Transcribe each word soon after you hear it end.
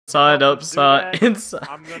Inside, upside,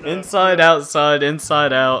 inside, outside,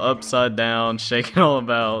 inside out, upside down, shaking all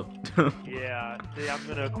about. Yeah, see, I'm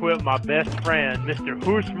gonna equip my best friend, Mr.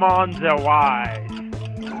 Husman the Wise.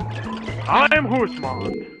 I'm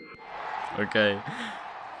Husman. Okay.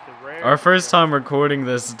 Our first time recording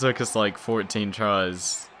this, it took us like 14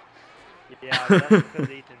 tries. Yeah, that's because Ethan's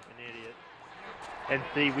an idiot. And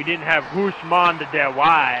see, we didn't have Husman the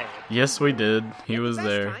Wise. Yes, we did. He was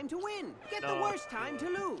there. Time to win. Get the worst time to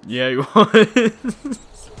lose. Yeah, he was.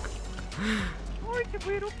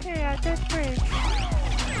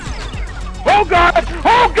 Oh God!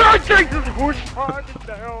 Oh God! Jesus! Husman is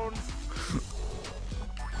down.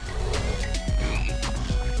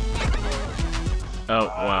 Oh,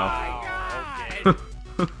 wow. Okay. I'm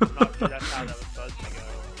not sure that's how that was supposed to go.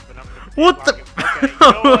 But I'm gonna What the? Okay, you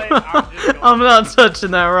know what? I'm not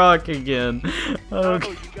touching that rock again. No,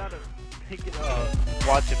 Okay. you gotta pick it up.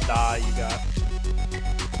 Watch him die, you got.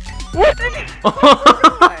 What did you?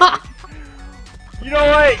 You know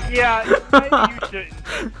what? Yeah, maybe you shouldn't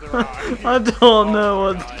touch the rock. I don't know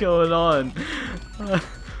what's going on.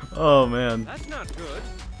 Oh man. That's not good.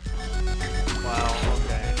 Wow,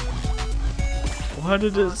 okay. Why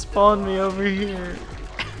did it spawn me over here?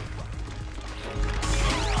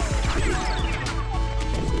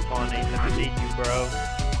 Come on, Ethan, I need you, bro.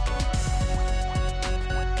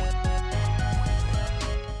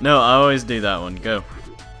 No, I always do that one. Go.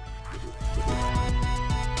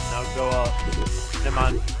 No, go up. Never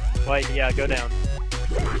mind. Wait, yeah, go down.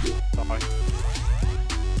 Sorry.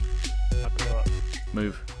 I'll go up.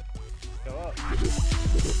 Move. Go up.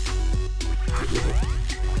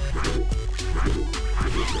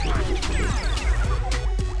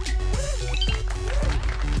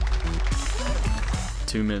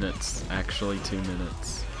 2 minutes. Actually, 2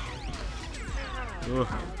 minutes. Ugh.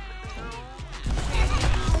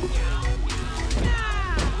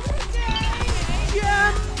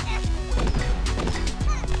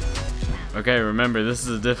 Okay, remember, this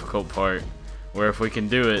is a difficult part, where if we can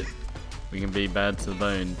do it, we can be bad to the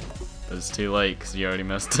bone. But it's too late, because you already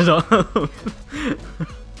messed it up.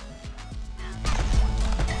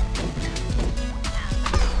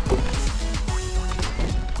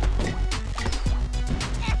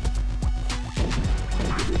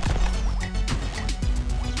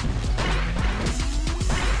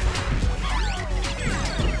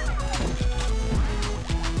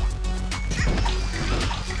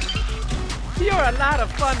 You're a lot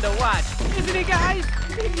of fun to watch, isn't he, guys?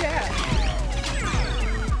 Yeah.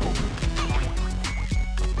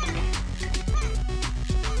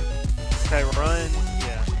 Okay, run.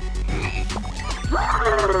 Yeah.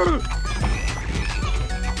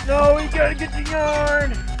 No, we gotta get the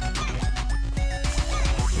yarn.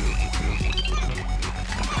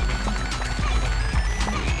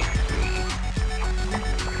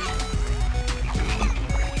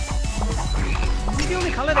 The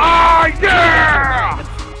only color Ah, yeah!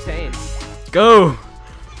 saying. Go!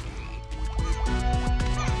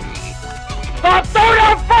 Stop throwing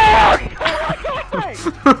out fork!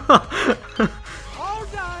 All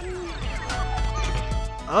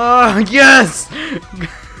done. Yes!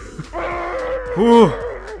 Whew.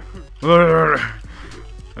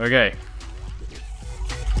 Okay.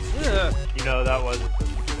 You know, that wasn't such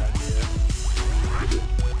a good idea.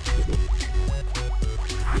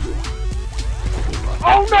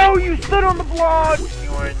 Oh no, you stood on the block!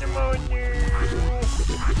 You were in the motor.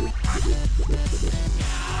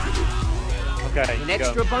 Okay, An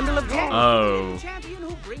extra bundle of candy. Oh. Champion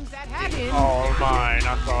who brings that hat in. Oh, mine.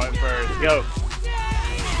 I saw it first. Go.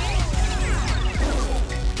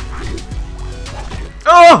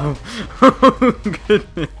 Oh!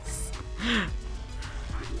 Goodness.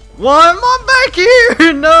 Why am I back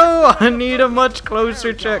here? No, I need a much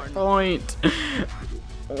closer checkpoint.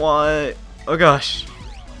 What? Oh gosh.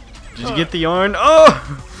 Did you get the yarn?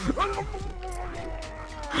 Oh!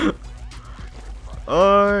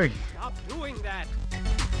 Oh! Stop doing that.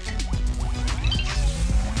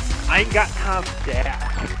 I ain't got time for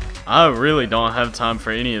that. I really don't have time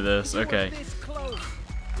for any of this. Okay. This close.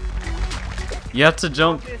 You have to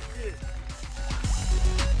jump.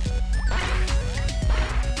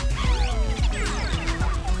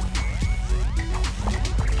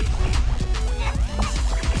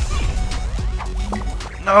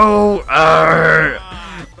 No!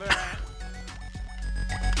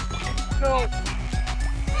 No.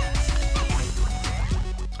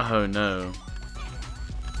 Oh no.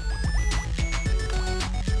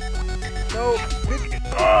 No. Pick it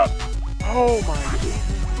up. Oh my goodness.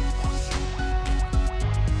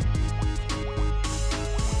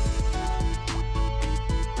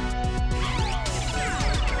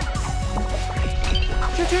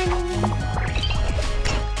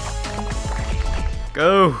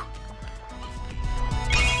 Go!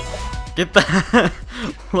 Get that!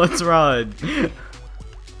 Let's ride.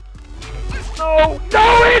 No!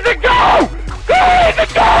 No, Ethan, go! Go, Ethan,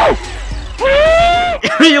 go!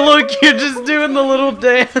 You look, you're just doing the little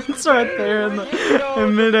dance right there in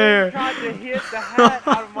midair. I tried to hit the hat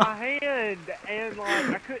out of my hand, and like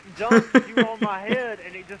I couldn't jump because you were on my head,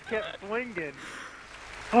 and it just kept swinging.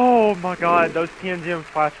 Oh my God, those 10 gems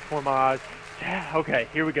flashed before my eyes. Okay,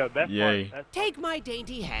 here we go. Best Yay. part. Take my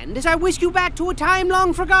dainty hand as I whisk you back to a time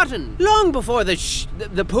long forgotten. Long before the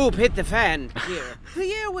poop hit the fan. Here. The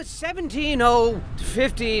year was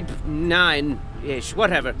 17059-ish,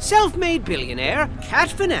 whatever. Self-made billionaire,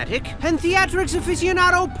 cat fanatic, and theatrics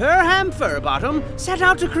aficionado Perham Furbottom set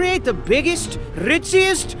out to create the biggest,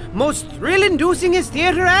 ritziest, most thrill-inducingest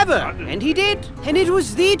theater ever. And he did. And it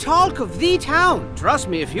was the talk of the town. Trust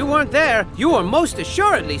me, if you weren't there, you were most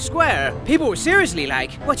assuredly square. People were seriously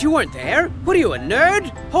like, what, you weren't there? What are you, a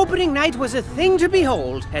nerd? Opening night was a thing to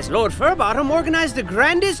behold, as Lord Furbottom organized the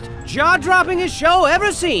grandest, jaw-droppingest show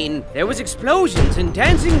ever seen. There was explosions and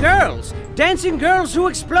dancing girls who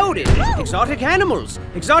exploded, exotic animals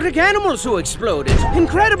who exploded,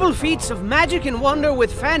 incredible feats of magic and wonder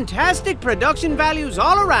with fantastic production values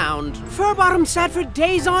all around. Furbottom sat for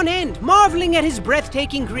days on end, marveling at his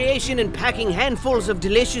breathtaking creation and packing handfuls of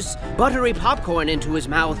delicious, buttery popcorn into his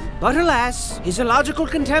mouth. But alas, his illogical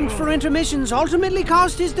contempt for intermissions ultimately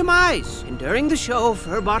caused his demise, and during the show,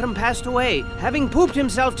 Furbottom passed away, having pooped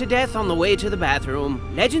himself to death on the way to the bathroom.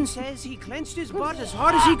 Legend says he clenched his butt as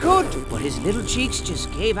hard as he could, but his little cheeks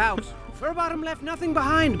just gave out. Furbottom left nothing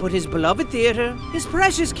behind but his beloved theater, his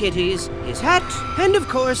precious kitties, his hat, and of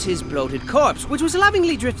course his bloated corpse, which was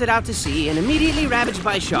lovingly drifted out to sea and immediately ravaged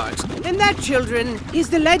by sharks. And that, children,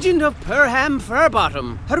 is the legend of Perham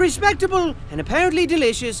Furbottom, a respectable and apparently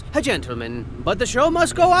delicious gentleman. But the show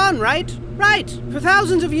must go on, right? Right. For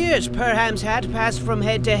thousands of years, Perham's hat passed from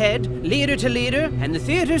head to head, leader to leader, and the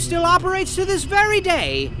theater still operates to this very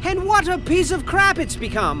day. And what a piece of crap it's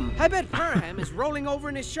become. I bet Perham is rolling over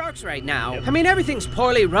in his sharks right now. I mean, everything's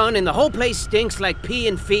poorly run and the whole place stinks like pee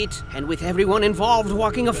and feet. And with everyone involved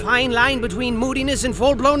walking a fine line between moodiness and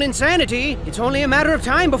full-blown insanity, it's only a matter of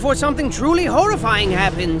time before something truly horrifying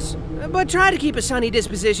happens. But try to keep a sunny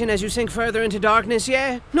disposition as you sink further into darkness,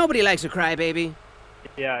 yeah? Nobody likes a crybaby.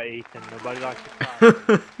 Yeah, Ethan, nobody likes to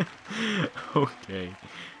cry. Okay.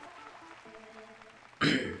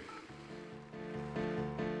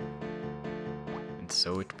 And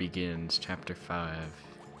so it begins, chapter 5.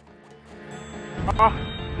 Ah,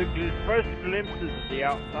 the first glimpses of the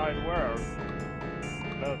outside world.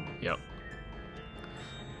 Yep.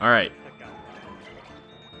 Alright.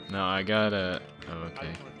 Now I gotta... Oh,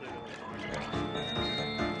 okay.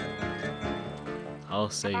 I'll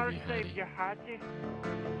save you, Hattie.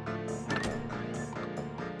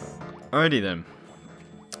 Alrighty then.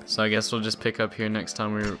 So I guess we'll just pick up here next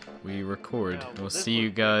time we record. We'll see you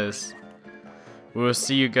guys. We'll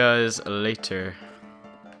see you guys later.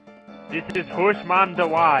 This is Horseman the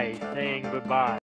Wise saying goodbye.